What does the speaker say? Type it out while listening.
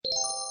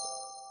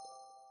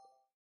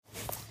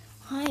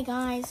Hi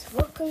guys,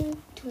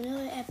 welcome to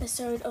another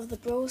episode of the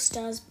Brawl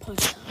Stars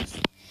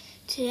podcast.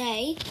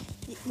 Today,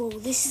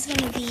 this is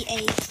going to be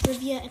a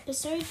trivia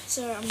episode,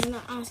 so I'm going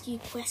to ask you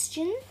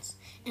questions,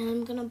 and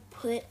I'm going to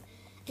put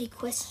a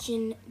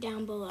question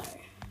down below.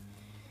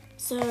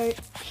 So,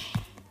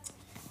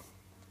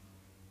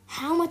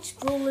 how much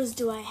brawlers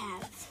do I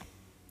have?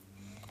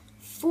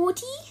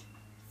 40,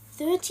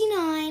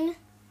 39,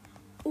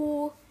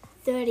 or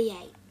 38?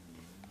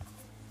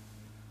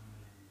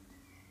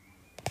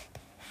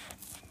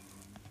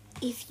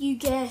 If you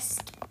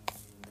guessed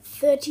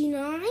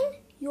 39,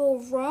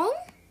 you're wrong.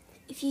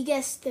 If you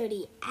guessed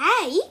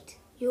 38,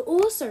 you're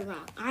also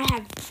wrong. I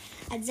have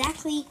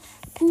exactly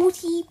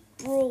 40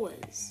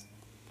 brawlers.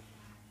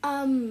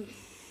 Okay,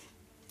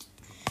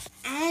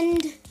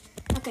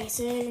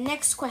 so the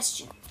next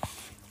question.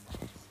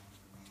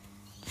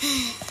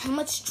 How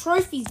much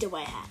trophies do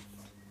I have?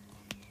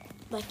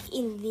 Like,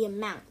 in the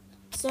amount.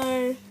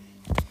 So,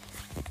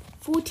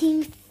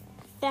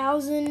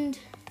 14,000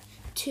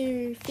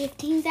 to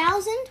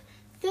 15,000,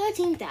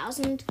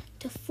 13,000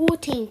 to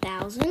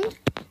 14,000,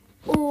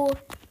 or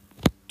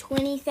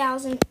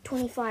 20,000 to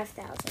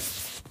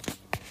 25,000.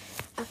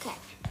 Okay,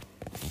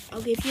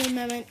 I'll give you a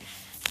moment.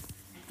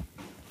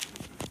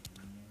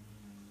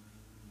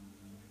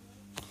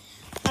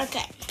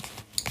 Okay,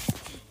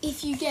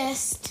 if you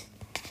guessed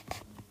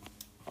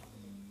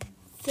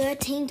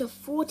 13 to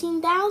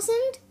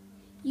 14,000,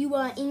 you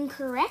are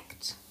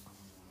incorrect.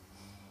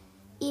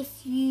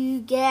 If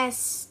you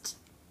guessed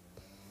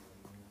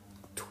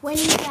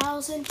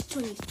 20,000 to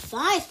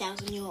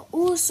 25,000, you're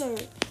also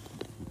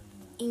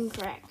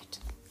incorrect.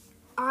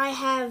 I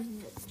have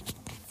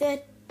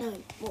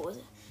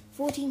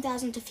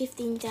 14,000 to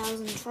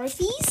 15,000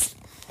 trophies.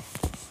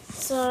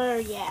 So,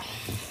 yeah.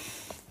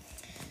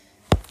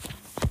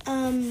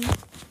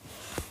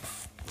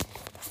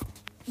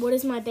 What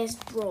is my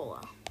best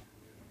brawler?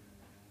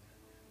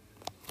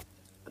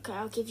 Okay,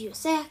 I'll give you a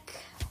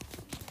sec.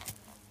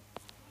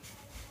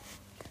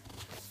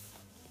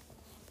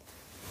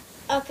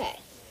 Okay.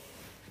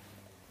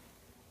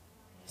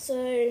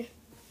 So,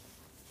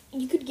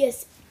 you could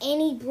guess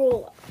any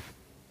brawler,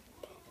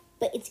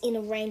 but it's in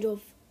a range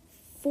of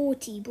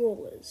 40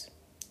 brawlers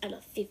out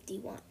of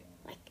 51.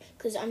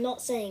 Because I'm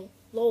not saying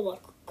Lola,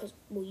 because,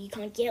 you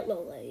can't get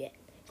Lola yet,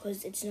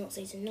 because it's not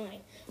Season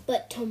 9.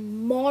 But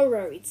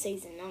tomorrow it's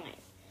Season 9.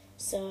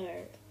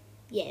 So,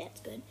 yeah,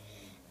 that's good.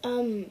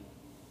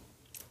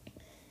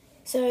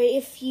 So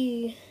if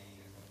you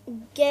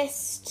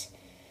guessed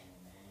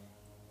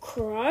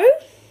Crow,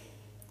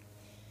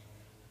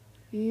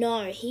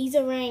 no, he's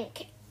a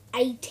rank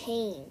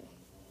 18.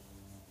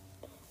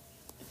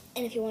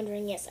 And if you're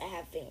wondering, yes, I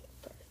have been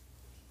Crow.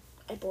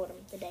 I bought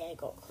him the day I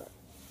got Crow.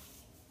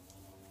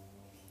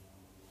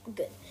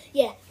 Good.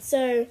 Yeah,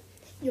 so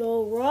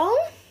you're wrong.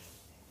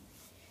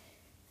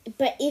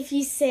 But if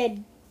you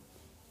said,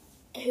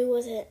 who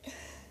was it?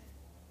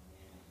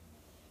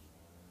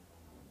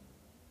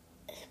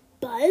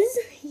 Buzz,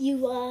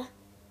 you are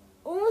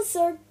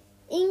also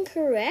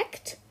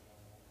incorrect.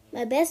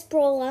 My best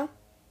brawler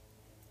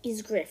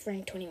is Griff,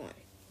 rank 21.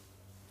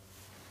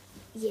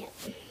 Yeah.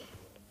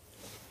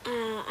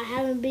 I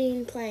haven't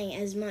been playing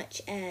as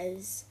much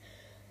as,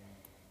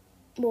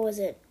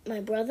 my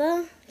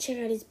brother. Check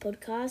out his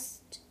podcast.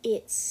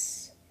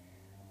 It's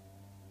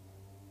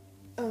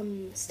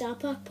Star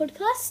Park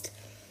Podcast.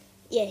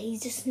 Yeah,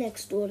 he's just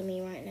next door to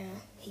me right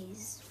now.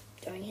 He's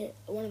doing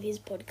one of his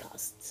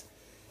podcasts.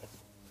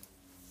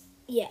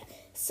 Yeah,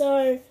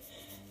 so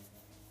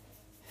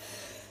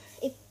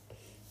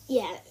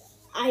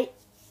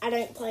I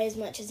don't play as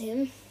much as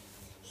him.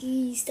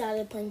 He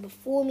started playing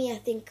before me, I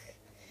think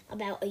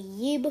about a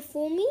year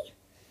before me.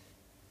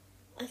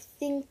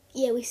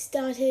 We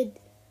started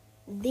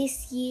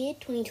this year,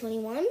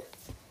 2021.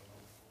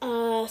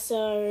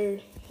 So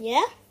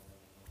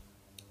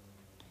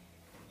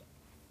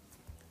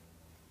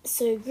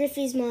Griff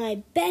is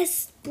my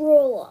best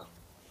brawler.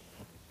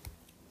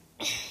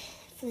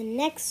 For the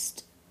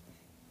next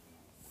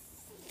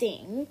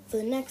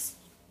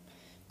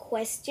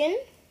question,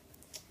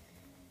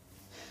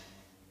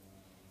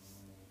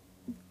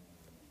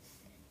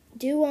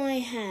 do I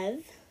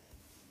have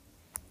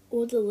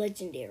all the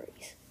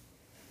legendaries?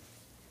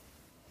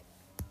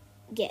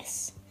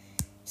 Yes.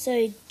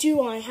 So,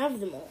 do I have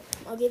them all?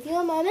 I'll give you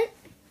a moment.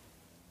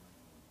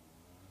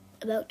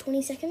 About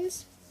 20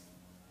 seconds.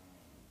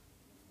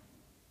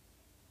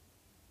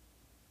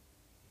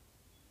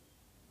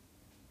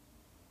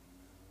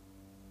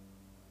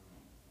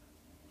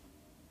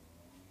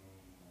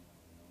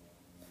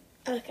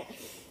 Okay.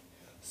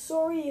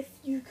 Sorry if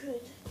you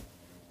could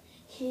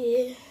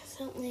hear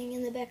something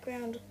in the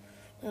background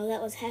while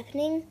that was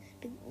happening,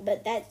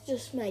 but that's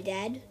just my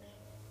dad.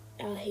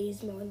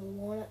 He's mowing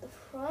the lawn at the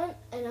front,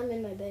 and I'm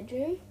in my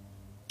bedroom.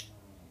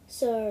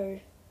 So,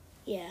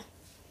 yeah.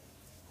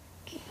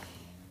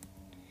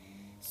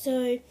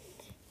 So,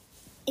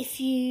 if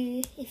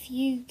you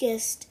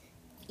guessed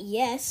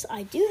yes,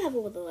 I do have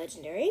all the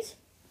legendaries,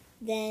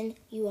 then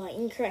you are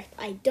incorrect.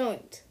 I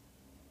don't.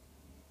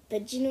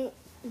 But you know,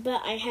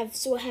 but I have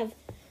 3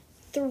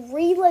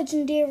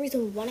 legendaries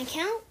on one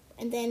account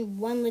and then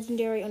 1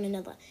 legendary on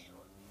another.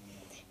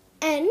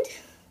 And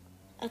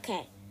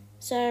okay,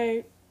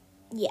 so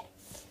yeah.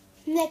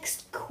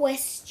 Next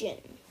question.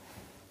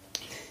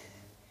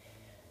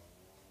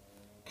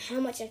 How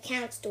much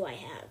accounts do I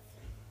have?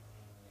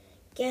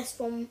 Guess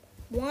from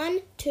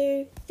 1,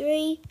 2,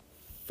 3,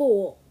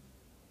 4.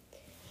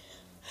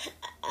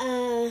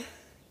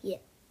 Yeah.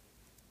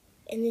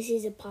 And this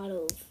is a part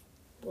of,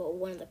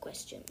 one of the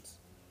questions.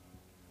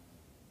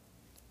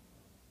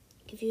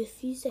 Give you a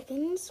few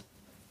seconds.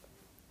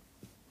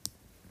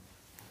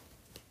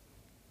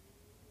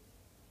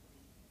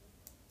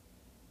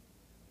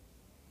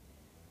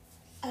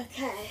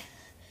 Okay.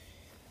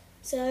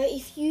 So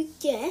if you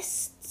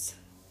guessed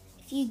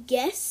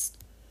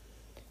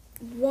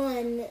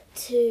 1,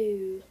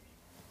 2,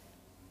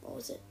 what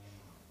was it?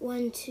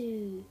 1,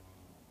 2.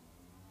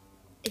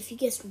 If you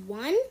guessed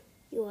 1,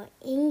 you are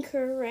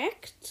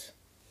incorrect.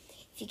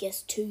 If you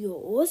guessed 2, you're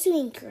also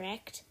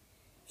incorrect.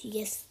 If you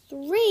guessed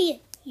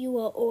 3, you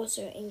are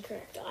also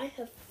incorrect. I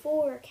have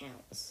 4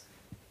 accounts.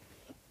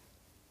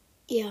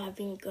 Yeah, I've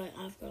got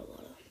a lot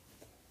of,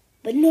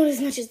 but not as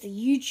much as the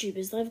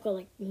YouTubers. They've got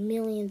like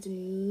millions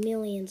and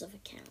millions of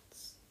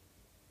accounts.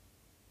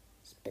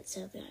 But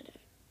sadly, I don't.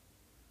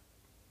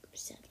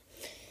 Sadly.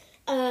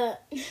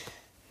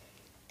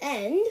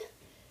 And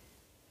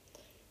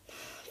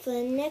for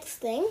the next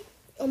thing,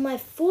 on my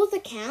 4th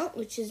account,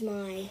 which is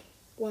my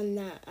one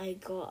that I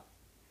got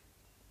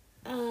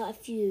a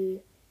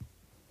few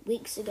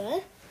weeks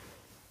ago.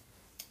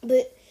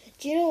 But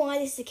do you know why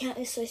this account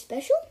is so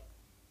special?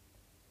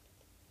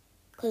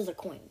 Because of the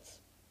coins.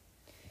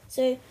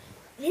 So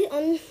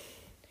I'm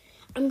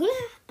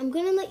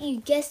gonna let you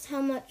guess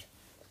how much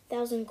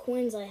 1,000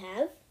 coins I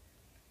have.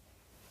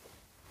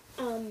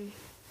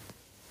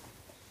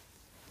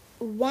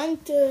 1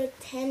 to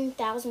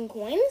 10,000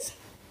 coins.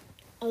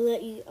 I'll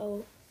let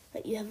you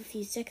have a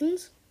few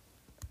seconds.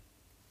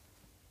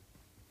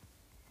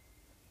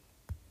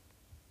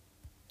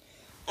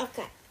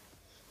 Okay.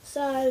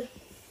 So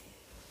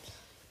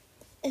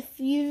if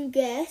you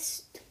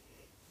guessed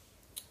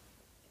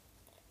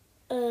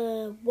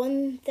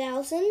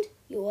 1,000,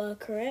 you are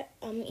correct.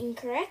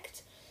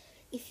 Incorrect.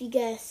 If you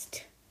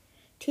guessed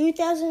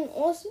 2,000,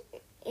 also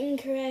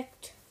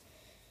incorrect.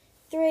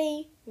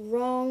 3,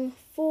 wrong.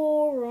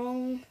 4,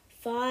 wrong.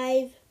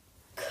 5,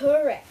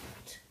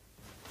 correct.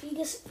 If you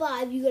guessed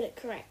 5, you got it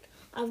correct.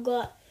 I've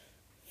got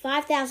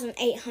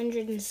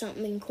 5,800 and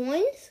something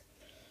coins.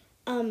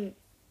 And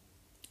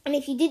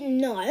if you didn't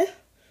know,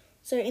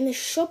 so in the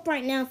shop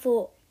right now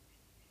for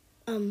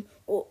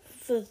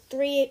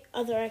 3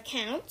 other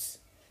accounts,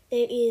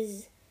 there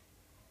is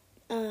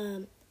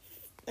I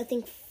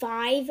think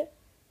 5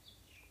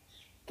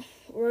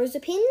 Rosa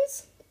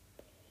pins.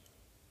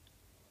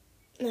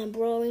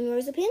 Brawling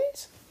Rosa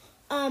pins.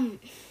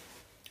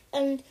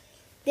 And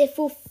they're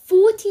for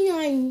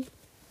 49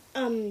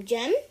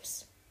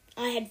 gems.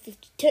 I had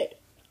 52.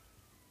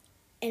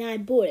 And I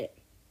bought it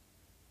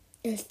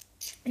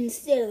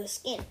instead of the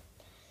skin.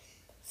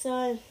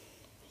 So,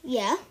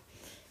 yeah,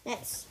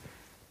 that's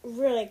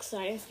really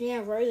exciting. So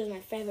now Rose is my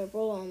favourite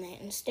brawler on there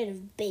instead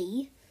of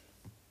B.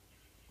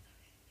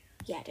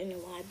 Yeah, I don't know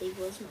why B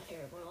was my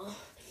favourite brawler.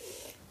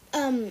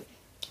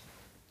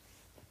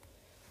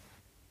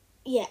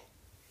 Yeah.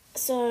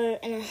 So,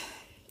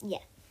 yeah.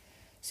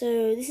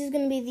 So, this is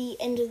going to be the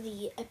end of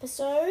the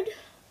episode.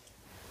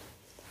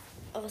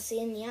 I'll see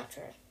you in the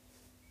outro.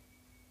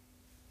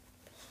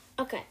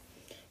 Okay.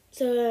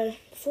 So,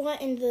 before I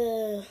end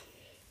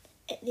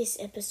this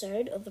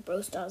episode of the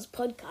Brawl Stars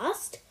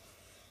podcast,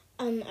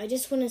 I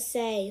just want to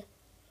say,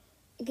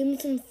 give me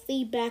some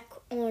feedback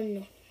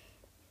on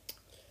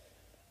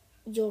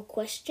your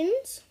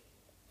questions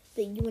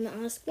that you want to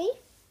ask me.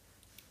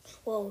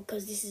 Well,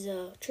 because this is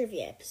a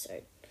trivia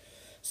episode.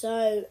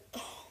 So,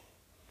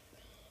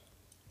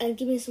 and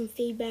give me some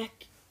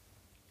feedback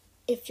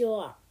if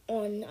you're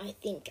on, I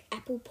think,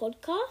 Apple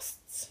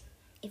Podcasts,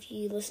 if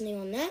you're listening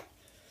on that.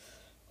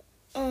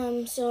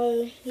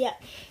 So, yeah.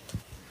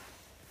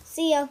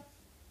 See ya.